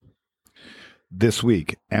This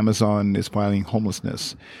week, Amazon is filing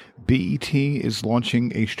homelessness. BET is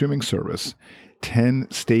launching a streaming service. 10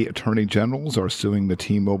 state attorney generals are suing the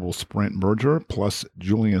T-Mobile Sprint merger, plus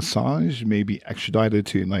Julian Assange may be extradited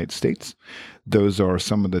to the United States. Those are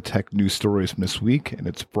some of the tech news stories from this week, and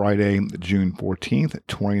it's Friday, June 14th,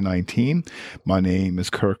 2019. My name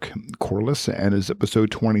is Kirk Corliss, and it's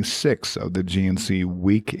episode 26 of the GNC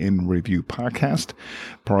Week in Review podcast,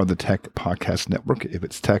 part of the Tech Podcast Network. If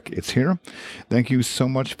it's tech, it's here. Thank you so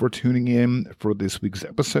much for tuning in for this week's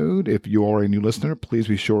episode. If you are a new listener, please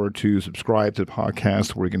be sure to subscribe to the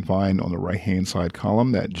podcast where you can find on the right-hand side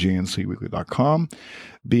column at gncweekly.com,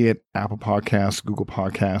 be it Apple Podcasts, Google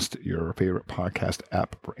Podcasts, your favorite podcast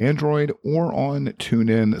app for Android, or on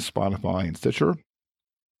TuneIn, Spotify, and Stitcher.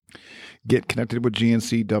 Get connected with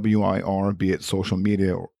GNC WIR, be it social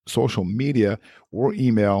media or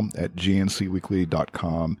email at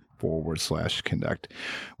gncweekly.com/connect.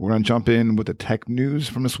 We're going to jump in with the tech news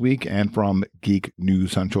from this week and from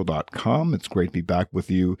geeknewscentral.com. It's great to be back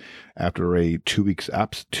with you after a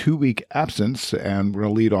two-week absence, and we're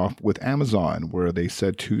going to lead off with Amazon, where they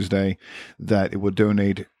said Tuesday that it would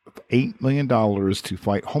donate $8 million to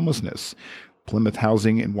fight homelessness. Plymouth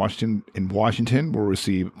Housing in Washington will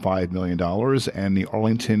receive $5 million, and the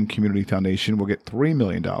Arlington Community Foundation will get $3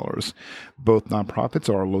 million. Both nonprofits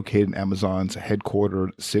are located in Amazon's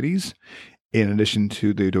headquartered cities. In addition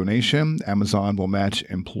to the donation, Amazon will match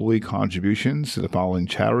employee contributions to the following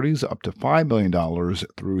charities up to $5 million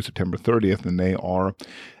through September 30th, and they are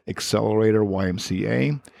Accelerator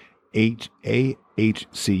YMCA,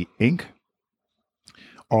 AHC Inc.,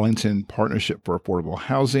 Arlington Partnership for Affordable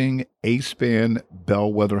Housing, A-Span,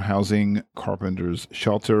 Bellwether Housing, Carpenters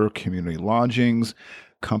Shelter, Community Lodgings,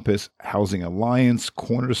 Compass Housing Alliance,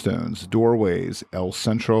 Cornerstones, Doorways, El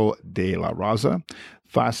Centro de la Raza,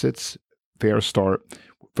 Facets, Fair Start,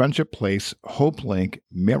 Friendship Place, Hope Link,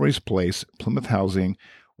 Mary's Place, Plymouth Housing,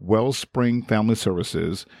 Wellspring Family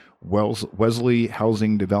Services, Wesley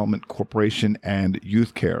Housing Development Corporation, and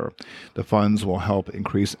Youth Care. The funds will help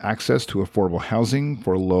increase access to affordable housing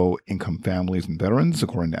for low-income families and veterans,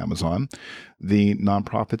 according to Amazon. The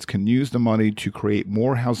nonprofits can use the money to create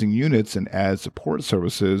more housing units and add support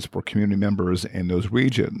services for community members in those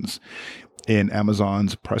regions. In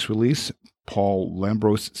Amazon's press release, Paul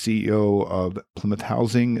Lambros, CEO of Plymouth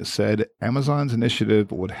Housing, said Amazon's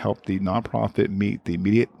initiative would help the nonprofit meet the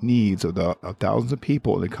immediate needs of thousands of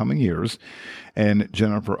people in the coming years. And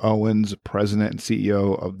Jennifer Owens, president and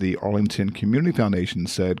CEO of the Arlington Community Foundation,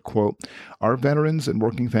 said, quote, "Our veterans and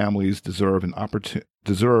working families deserve an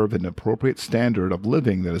appropriate standard of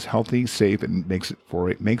living that is healthy, safe, and makes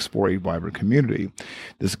for a vibrant community.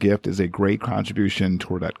 This gift is a great contribution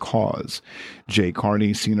toward that cause." Jay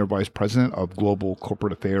Carney, Senior Vice President of Global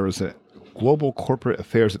Corporate Affairs at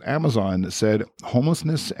Amazon, said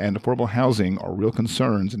homelessness and affordable housing are real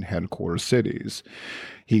concerns in headquarters cities.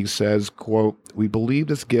 He says, quote, "We believe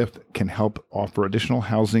this gift can help offer additional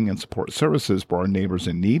housing and support services for our neighbors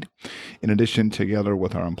in need. In addition, together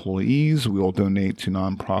with our employees, we will donate to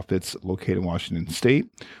nonprofits located in Washington State,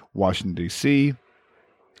 Washington, D.C.,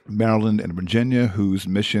 Maryland, and Virginia, whose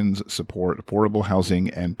missions support affordable housing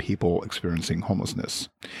and people experiencing homelessness."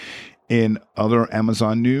 In other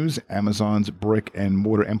Amazon news, Amazon's brick and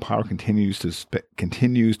mortar empire continues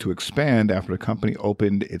to expand after the company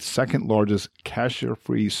opened its second largest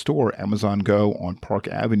cashier-free store, Amazon Go, on Park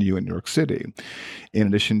Avenue in New York City. In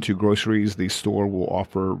addition to groceries, the store will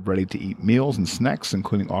offer ready-to-eat meals and snacks,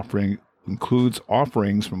 includes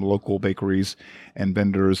offerings from local bakeries and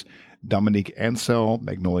vendors Dominique Ansel,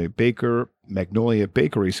 Magnolia Bakery,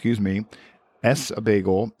 S. A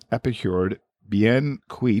Bagel, Epicure, Bien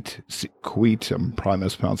Cuit, I'm probably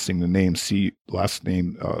mispronouncing the name, Cuit,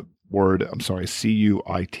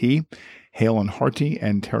 Hale and Hearty,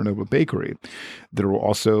 and Terra Nova Bakery. There will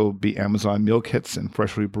also be Amazon meal kits and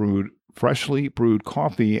freshly brewed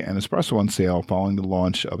coffee and espresso on sale following the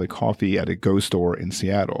launch of a coffee at a Go store in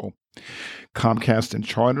Seattle. Comcast and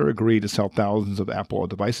Charter agreed to sell thousands of Apple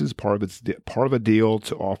devices, part of a deal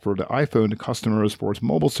to offer the iPhone to customers for its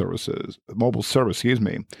mobile service.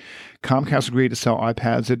 Comcast agreed to sell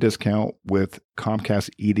iPads at a discount, with Comcast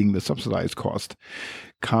eating the subsidized cost.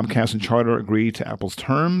 Comcast and Charter agreed to Apple's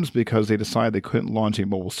terms because they decided they couldn't launch a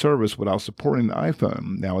mobile service without supporting the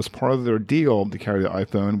iPhone. Now, as part of their deal to carry the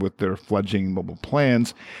iPhone with their fledgling mobile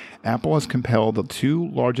plans, Apple has compelled the two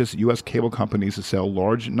largest U.S. cable companies to sell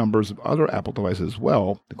large numbers of other Apple devices as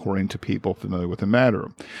well, according to people familiar with the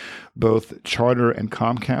matter. Both Charter and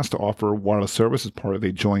Comcast offer wireless service as part of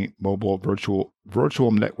a joint mobile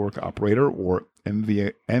virtual network operator, or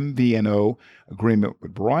MVNO agreement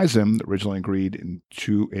with Verizon, originally agreed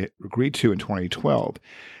to in 2012.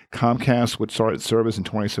 Comcast, which started service in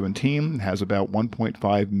 2017, has about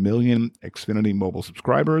 1.5 million Xfinity mobile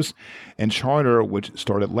subscribers, and Charter, which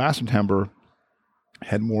started last September,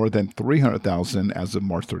 had more than 300,000 as of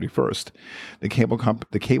March 31st.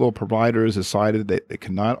 The cable providers decided that they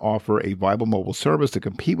cannot offer a viable mobile service to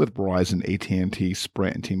compete with Verizon, AT&T,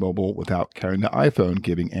 Sprint, and T-Mobile without carrying the iPhone,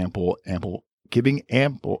 giving Apple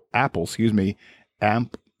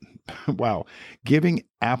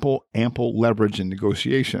ample leverage in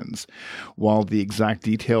negotiations. While the exact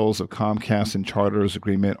details of Comcast and Charter's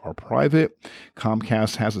agreement are private,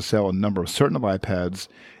 Comcast has to sell a number of certain iPads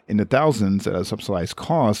in the thousands at a subsidized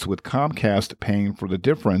cost, with Comcast paying for the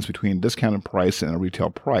difference between discounted price and the retail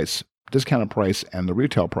price.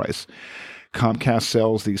 Comcast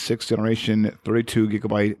sells the 6th generation 32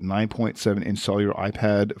 gigabyte 9.7-inch cellular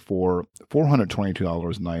iPad for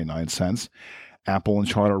 $422.99. Apple and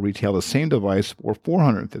Charter retail the same device for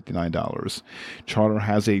 $459. Charter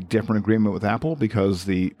has a different agreement with Apple because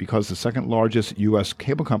the second largest U.S.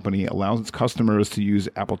 cable company allows its customers to use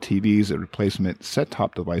Apple TVs as replacement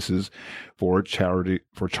set-top devices for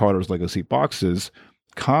Charter's legacy boxes.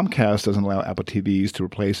 Comcast doesn't allow Apple TVs to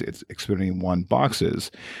replace its Xfinity One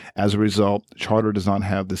boxes. As a result, Charter does not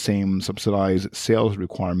have the same subsidized sales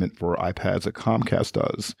requirement for iPads that Comcast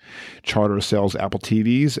does. Charter sells Apple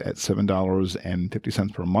TVs at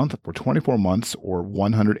 $7.50 per month for 24 months, or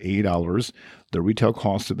 $180, the retail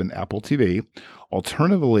cost of an Apple TV.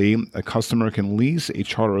 Alternatively, a customer can lease a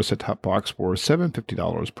Charter set-top box for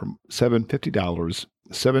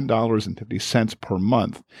 $7.50 per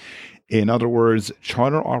month. In other words,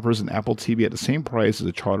 Charter offers an Apple TV at the same price as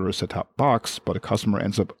a Charter set-top box, but a customer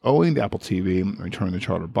ends up owing the Apple TV and returning the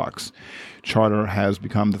Charter box. Charter has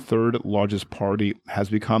become the third largest party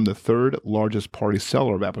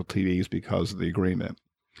seller of Apple TVs because of the agreement.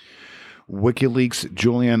 WikiLeaks'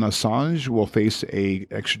 Julian Assange will face a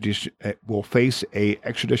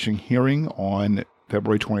extradition hearing on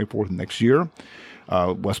February 24th next year.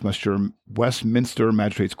 Westminster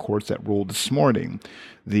Magistrates Courts that ruled this morning.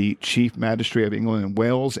 The Chief Magistrate of England and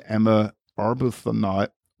Wales, Emma Arbuthnot,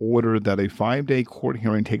 ordered that a 5-day court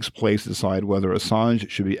hearing takes place to decide whether Assange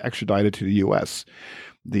should be extradited to the U.S.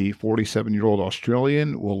 The 47-year-old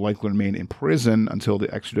Australian will likely remain in prison until the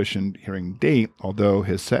extradition hearing date, although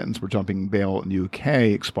his sentence for jumping bail in the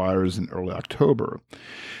UK expires in early October.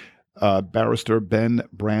 Barrister Ben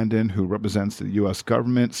Brandon, who represents the U.S.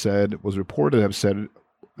 government, was reported to have said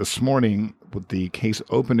this morning with the case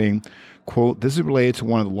opening, quote, "This is related to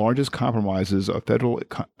one of the largest compromises of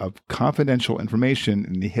confidential information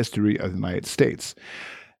in the history of the United States.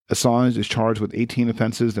 Assange is charged with 18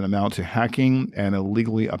 offenses that amount to hacking and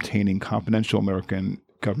illegally obtaining confidential American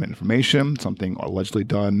government information, something allegedly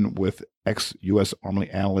done with ex-U.S. Army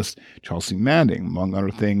analyst Chelsea Manning. Among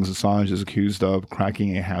other things, Assange is accused of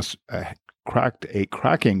cracking a hashed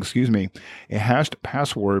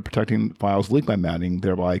password protecting files leaked by Manning,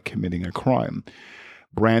 thereby committing a crime.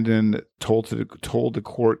 Brandon told the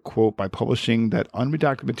court, quote, "By publishing that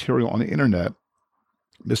unredacted material on the internet,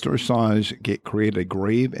 Mr. Assange created a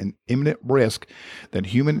grave and imminent risk that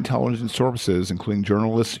human intelligence sources, including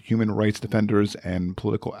journalists, human rights defenders, and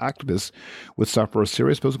political activists, would suffer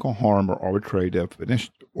serious physical harm or arbitrary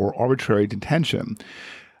detention."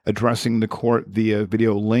 Addressing the court via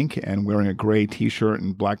video link and wearing a gray T-shirt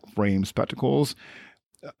and black frame spectacles,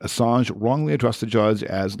 Assange wrongly addressed the judge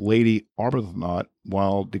as Lady Arbuthnot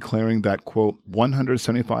while declaring that, quote,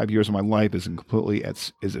 175 years of my life is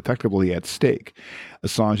effectively at stake.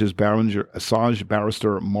 Assange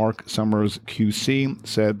barrister Mark Summers, QC,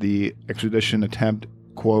 said the extradition attempt,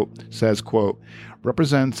 quote,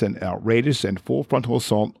 represents an outrageous and full frontal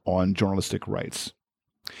assault on journalistic rights.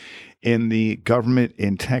 In the Government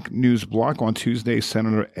in Tech news block on Tuesday,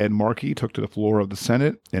 Senator Ed Markey took to the floor of the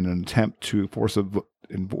Senate in an attempt to force a vote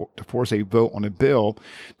on a bill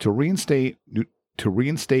to reinstate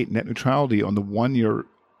net neutrality on the 1 year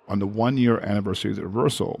anniversary of the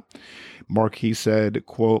reversal. Markey said,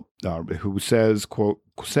 quote,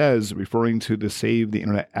 says, referring to the Save the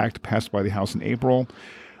Internet Act passed by the House in April,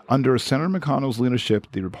 under Senator McConnell's leadership,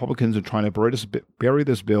 the Republicans are trying to bury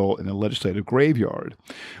this bill in a legislative graveyard.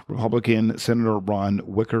 Republican Senator Ron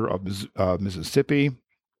Wicker of Mississippi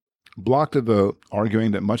blocked the vote,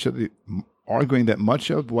 arguing that much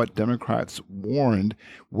of what Democrats warned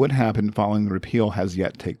would happen following the repeal has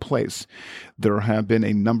yet to take place. There have been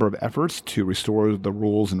a number of efforts to restore the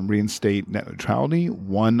rules and reinstate net neutrality.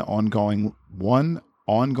 One ongoing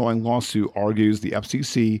ongoing lawsuit argues the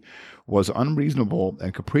FCC was unreasonable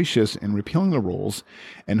and capricious in repealing the rules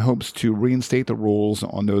and hopes to reinstate the rules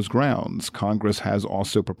on those grounds. Congress has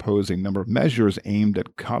also proposed a number of measures aimed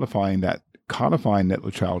at codifying net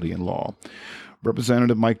neutrality in law.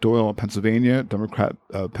 Representative Mike Doyle of Pennsylvania, Democrat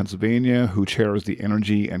of Pennsylvania, who chairs the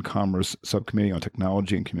Energy and Commerce Subcommittee on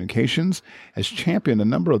Technology and Communications, has championed a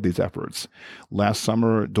number of these efforts. Last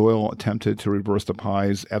summer, Doyle attempted to reverse the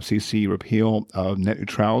PI's FCC repeal of net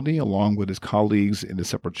neutrality along with his colleagues in a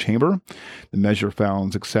separate chamber. The measure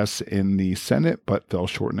found success in the Senate but fell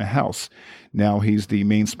short in the House. Now he's the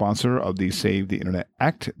main sponsor of the Save the Internet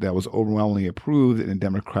Act that was overwhelmingly approved in a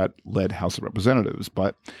Democrat-led House of Representatives.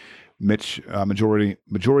 But Majority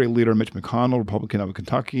Leader Mitch McConnell, Republican of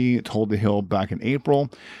Kentucky, told The Hill back in April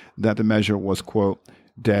that the measure was, quote,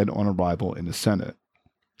 dead on arrival in the Senate.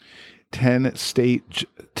 10 state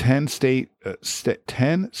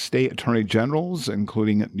attorney generals,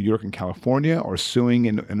 including New York and California, are suing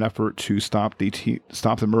in an effort to stop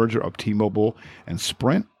the merger of T-Mobile and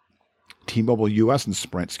Sprint. T-Mobile US and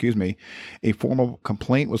Sprint, A formal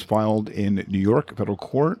complaint was filed in New York federal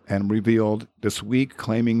court and revealed this week,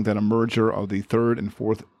 claiming that a merger of the third and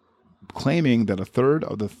fourth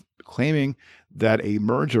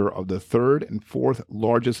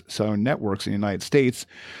largest cellular networks in the United States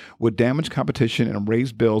would damage competition and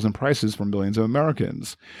raise bills and prices for millions of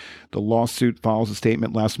Americans. The lawsuit follows a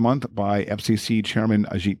statement last month by FCC Chairman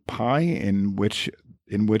Ajit Pai in which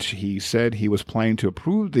he said he was planning to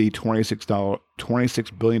approve the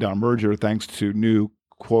 $26 billion merger thanks to new,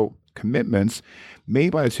 quote, commitments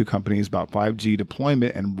made by the two companies about 5G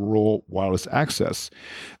deployment and rural wireless access.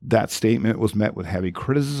 That statement was met with heavy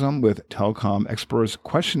criticism, with telecom experts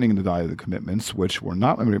questioning the value of the commitments, which were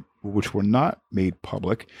not made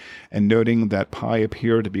public, and noting that Pai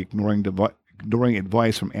appeared to be ignoring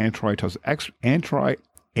advice from antitrust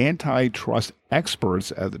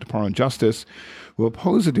experts at the Department of Justice who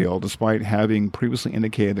oppose the deal despite having previously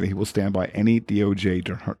indicated that he will stand by any DOJ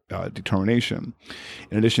determination.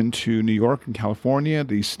 In addition to New York and California,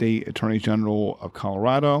 the State Attorney General of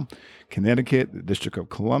Colorado, Connecticut, the District of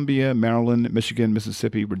Columbia, Maryland, Michigan,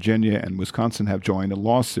 Mississippi, Virginia, and Wisconsin have joined the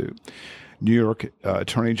lawsuit. New York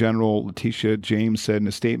Attorney General Letitia James said in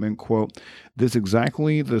a statement, quote, "This is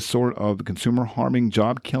exactly the sort of consumer-harming,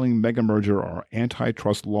 job-killing mega-merger our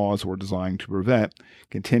antitrust laws were designed to prevent,"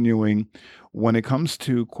 continuing, "When it comes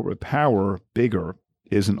to corporate power, bigger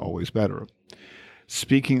isn't always better."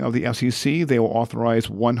 Speaking of the FCC, they will authorize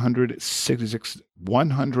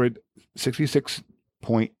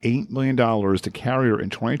 $166.8 million to Carrier in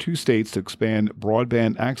 22 states to expand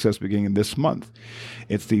broadband access beginning this month.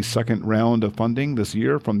 It's the second round of funding this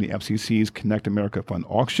year from the FCC's Connect America Fund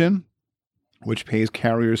auction, which pays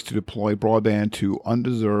carriers to deploy broadband to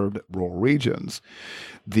undeserved rural regions.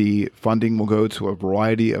 The funding will go to a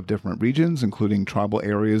variety of different regions, including tribal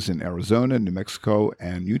areas in Arizona, New Mexico,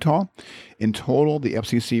 and Utah. In total, the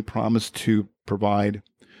FCC promised to provide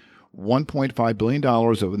 $1.5 billion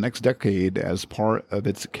over the next decade as part of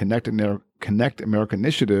its Connect America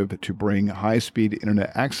initiative to bring high-speed internet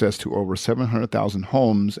access to over 700,000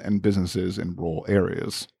 homes and businesses in rural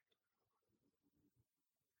areas.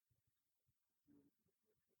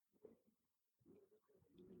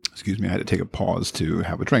 Excuse me, I had to take a pause to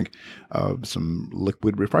have a drink of some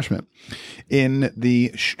liquid refreshment. In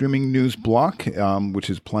the streaming news block, which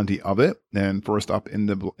is plenty of it, and first up in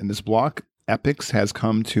this block, Epix has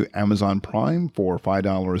come to Amazon Prime for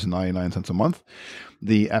 $5.99 a month.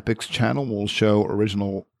 The Epix channel will show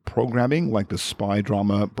original programming like the spy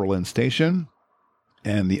drama Berlin Station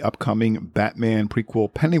and the upcoming Batman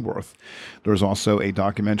prequel Pennyworth. There's also a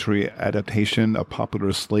documentary adaptation of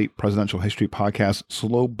popular Slate presidential history podcast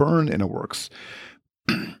Slow Burn in the works.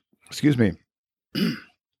 Excuse me.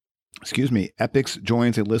 Epix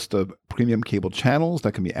joins a list of premium cable channels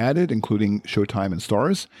that can be added, including Showtime and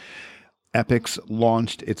Starz. Epix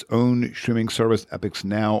launched its own streaming service, Epix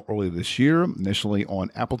Now, earlier this year, initially on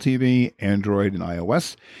Apple TV, Android, and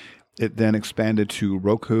iOS. It then expanded to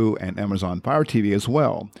Roku and Amazon Fire TV as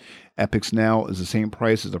well. Epix Now is the same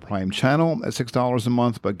price as the Prime channel at $6 a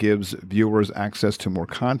month, but gives viewers access to more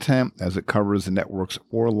content as it covers the network's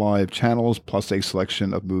 4 live channels plus a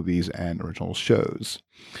selection of movies and original shows.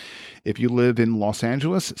 If you live in Los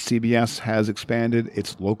Angeles, CBS has expanded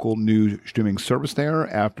its local news streaming service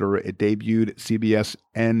there after it debuted CBS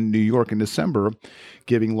N New York in December,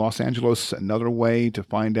 giving Los Angeles another way to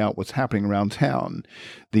find out what's happening around town.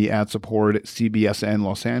 The ad-supported CBSN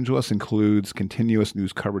Los Angeles includes continuous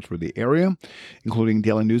news coverage for the area, including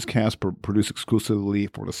daily newscasts produced exclusively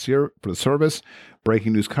for the service,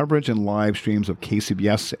 breaking news coverage and live streams of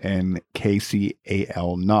KCBS and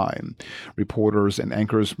KCAL9. Reporters and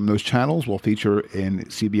anchors from those channels will feature in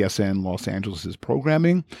CBSN Los Angeles'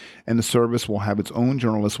 programming, and the service will have its own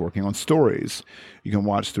journalists working on stories. You can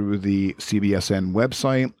watch through the CBSN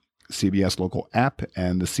website, CBS Local app,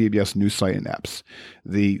 and the CBS News site and apps.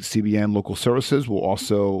 The CBN local services will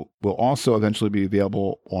also eventually be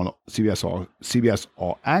available on CBS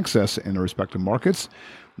All Access in their respective markets.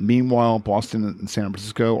 Meanwhile, Boston and San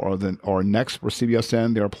Francisco are next for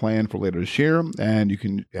CBSN. They are planned for later this year, and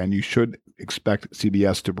you should expect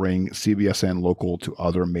CBS to bring CBSN local to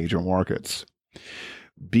other major markets.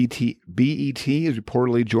 BET is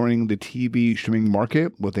reportedly joining the TV streaming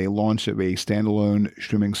market with a launch of a standalone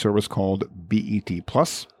streaming service called BET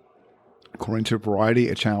Plus. According to Variety,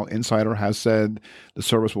 a channel insider has said the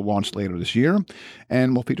service will launch later this year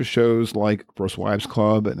and will feature shows like First Wives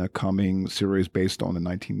Club, an upcoming series based on the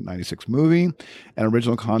 1996 movie, and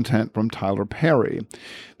original content from Tyler Perry.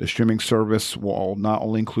 The streaming service will not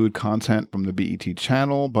only include content from the BET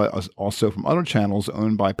channel, but also from other channels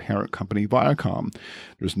owned by parent company Viacom.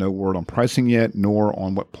 There's no word on pricing yet, nor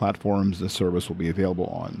on what platforms the service will be available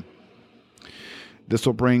on. This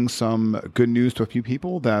will bring some good news to a few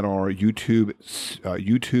people that are YouTube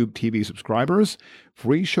TV subscribers.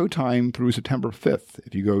 Free Showtime through September 5th.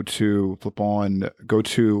 If you go to YouTube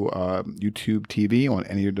TV on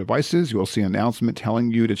any of your devices, you will see an announcement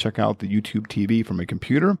telling you to check out the YouTube TV from a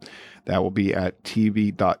computer. That will be at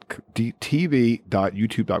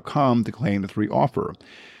tv.youtube.com to claim the free offer.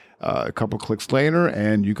 A couple clicks later,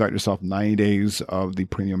 and you got yourself 90 days of the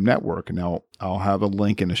premium network. Now, I'll have a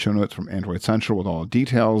link in the show notes from Android Central with all the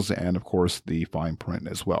details and, of course, the fine print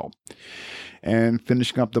as well. And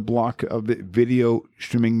finishing up the block of video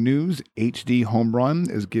streaming news, HD Home Run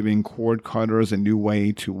is giving cord cutters a new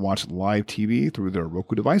way to watch live TV through their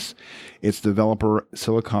Roku device. Its developer,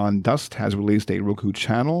 Silicon Dust, has released a Roku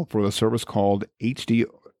channel for the service called HD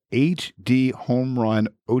Home Run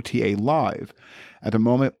OTA Live. At the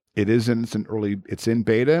moment, it's in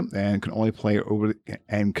beta and can only play over the air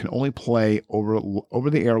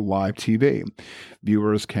live TV.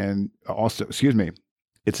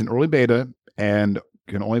 It's in early beta and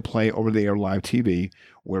can only play over the air live TV,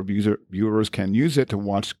 where viewers can use it to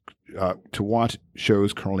watch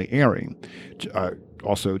shows currently airing.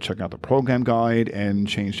 Also, check out the program guide and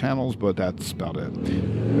change channels, but that's about it.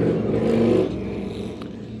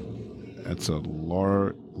 It's a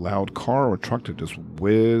loud car or truck to just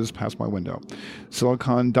whiz past my window.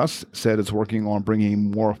 Silicon Dust said it's working on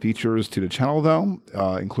bringing more features to the channel, though,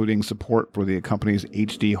 including support for the company's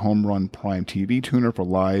HD Home Run Prime TV tuner for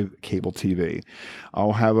live cable TV.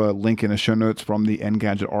 I'll have a link in the show notes from the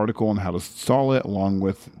Engadget article on how to install it, along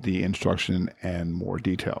with the instruction and more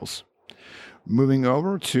details. Moving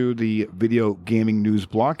over to the video gaming news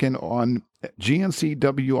block, and on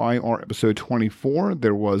GNCWIR episode 24,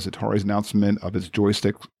 there was Atari's announcement of its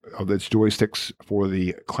joysticks for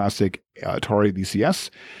the classic Atari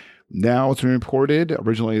VCS. Now it's been reported,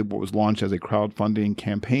 originally what was launched as a crowdfunding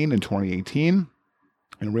campaign in 2018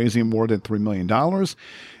 and raising more than $3 million.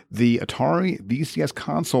 The Atari VCS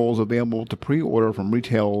console is available to pre-order from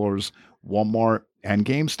retailers Walmart and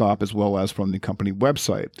GameStop, as well as from the company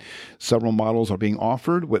website. Several models are being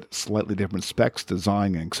offered with slightly different specs,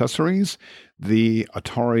 design, and accessories. The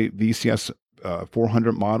Atari VCS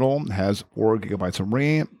 400 model has 4 gigabytes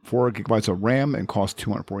of RAM and costs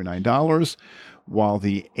 $249, while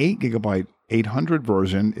the 8 gigabyte 800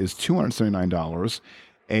 version is $279.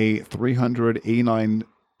 A 389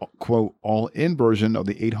 quote all-in version of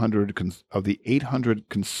the 800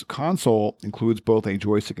 console includes both a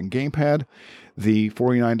joystick and gamepad. The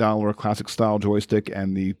 $49 classic style joystick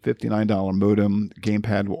and the $59 modem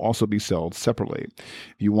gamepad will also be sold separately.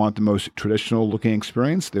 If you want the most traditional looking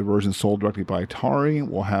experience, the version sold directly by Atari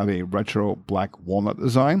will have a retro black walnut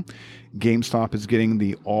design. GameStop is getting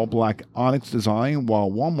the all-black Onyx design, while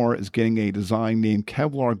Walmart is getting a design named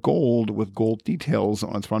Kevlar Gold with gold details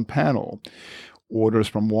on its front panel. Orders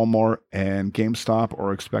from Walmart and GameStop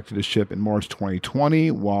are expected to ship in March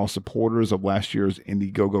 2020, while supporters of last year's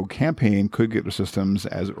Indiegogo campaign could get their systems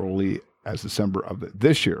as early as December of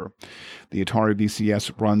this year. The Atari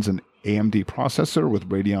VCS runs an AMD processor with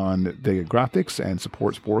Radeon Vega graphics and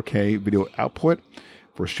supports 4K video output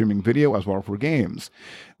for streaming video as well for games.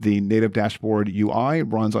 The native dashboard UI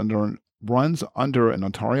runs under an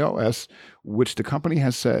Atari OS, which the company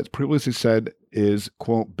has previously said is,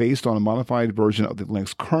 quote, based on a modified version of the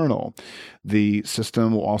Linux kernel. The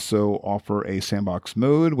system will also offer a sandbox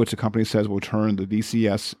mode, which the company says will turn the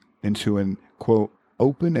VCS into an, quote,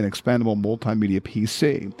 open and expandable multimedia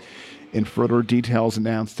PC. In further details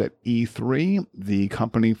announced at E3, the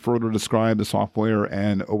company further described the software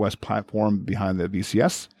and OS platform behind the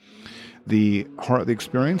VCS. The heart of the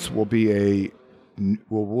experience will be a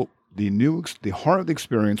the heart of the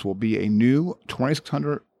experience will be a new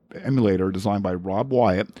 2600 emulator designed by Rob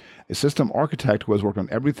Wyatt, a system architect who has worked on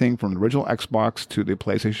everything from the original Xbox to the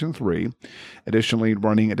PlayStation 3. Additionally,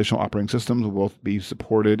 running additional operating systems will be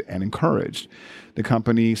supported and encouraged. The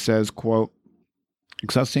company says, quote,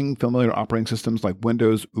 accessing familiar operating systems like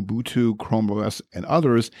Windows, Ubuntu, Chrome OS, and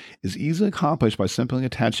others is easily accomplished by simply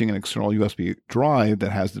attaching an external USB drive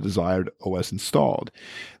that has the desired OS installed.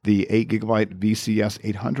 The 8GB VCS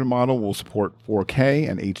 800 model will support 4K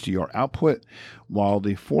and HDR output, while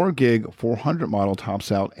the 4GB 400 model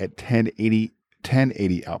tops out at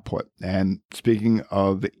 1080 output. And speaking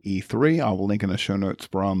of E3, I will link in the show notes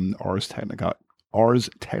from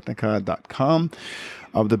ArsTechnica.com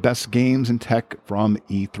of the best games in tech from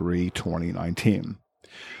E3 2019.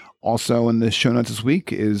 Also in the show notes this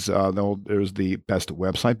week is there's the best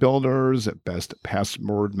website builders, best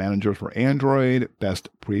password managers for Android, best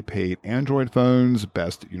prepaid Android phones,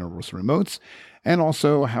 best universal remotes, and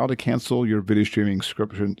also how to cancel your video streaming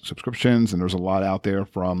subscriptions. And there's a lot out there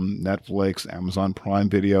from Netflix, Amazon Prime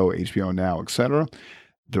Video, HBO Now, etc.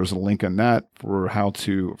 There's a link on that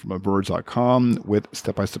from Verge.com with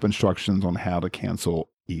step-by-step instructions on how to cancel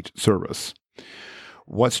each service.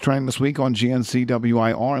 What's trending this week on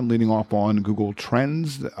GNCWIR, and leading off on Google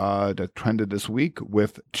Trends that trended this week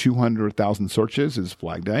with 200,000 searches is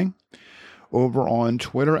Flag Day. Over on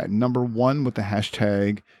Twitter at number 1 with the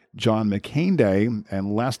hashtag John McCain Day,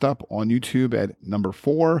 and last up on YouTube at number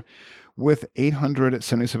 4 with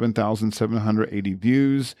 877,780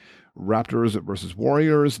 views. Raptors versus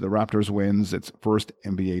Warriors. The Raptors wins its first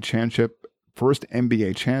NBA championship.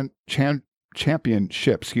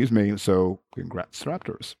 So congrats,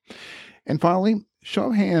 Raptors. And finally, show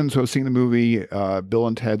of hands who have seen the movie Bill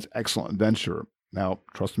and Ted's Excellent Adventure. Now,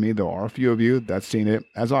 trust me, there are a few of you that's seen it,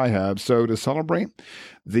 as I have. So to celebrate,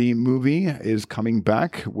 the movie is coming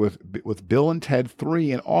back with Bill and Ted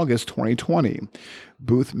 3 in August 2020.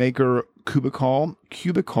 Booth maker Cubicall,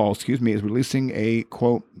 is releasing a,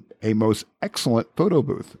 quote, a most excellent photo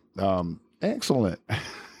booth. Excellent. I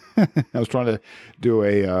was trying to do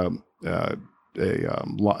a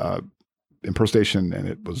impersonation, and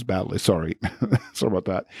it was badly. Sorry. Sorry about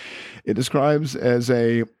that. It describes as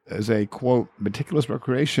a quote, meticulous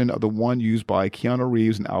recreation of the one used by Keanu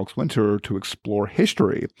Reeves and Alex Winter to explore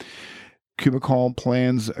history. Cubicall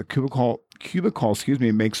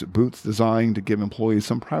makes booths designed to give employees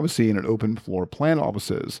some privacy in an open floor plan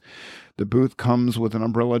offices. The booth comes with an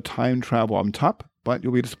umbrella time travel on top, but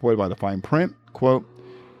you'll be disappointed by the fine print. Quote,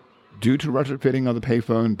 due to retrofitting of the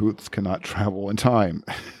payphone, booths cannot travel in time.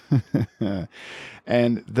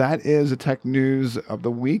 And that is the tech news of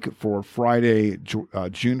the week for Friday, June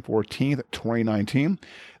 14th, 2019.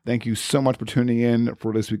 Thank you so much for tuning in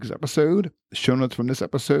for this week's episode. Show notes from this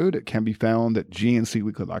episode can be found at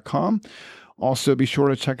gncweekly.com. Also, be sure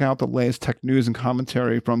to check out the latest tech news and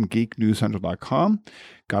commentary from geeknewscentral.com.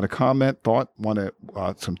 Got a comment,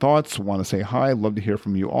 some thoughts, want to say hi? Love to hear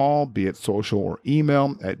from you all, be it social or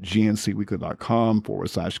email at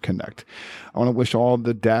gncweekly.com/connect. I want to wish all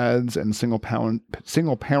the dads and single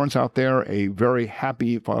parents out there a very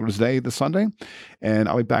happy Father's Day this Sunday. And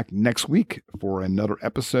I'll be back next week for another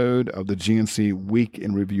episode of the GNC Week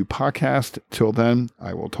in Review podcast. Till then,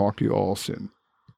 I will talk to you all soon.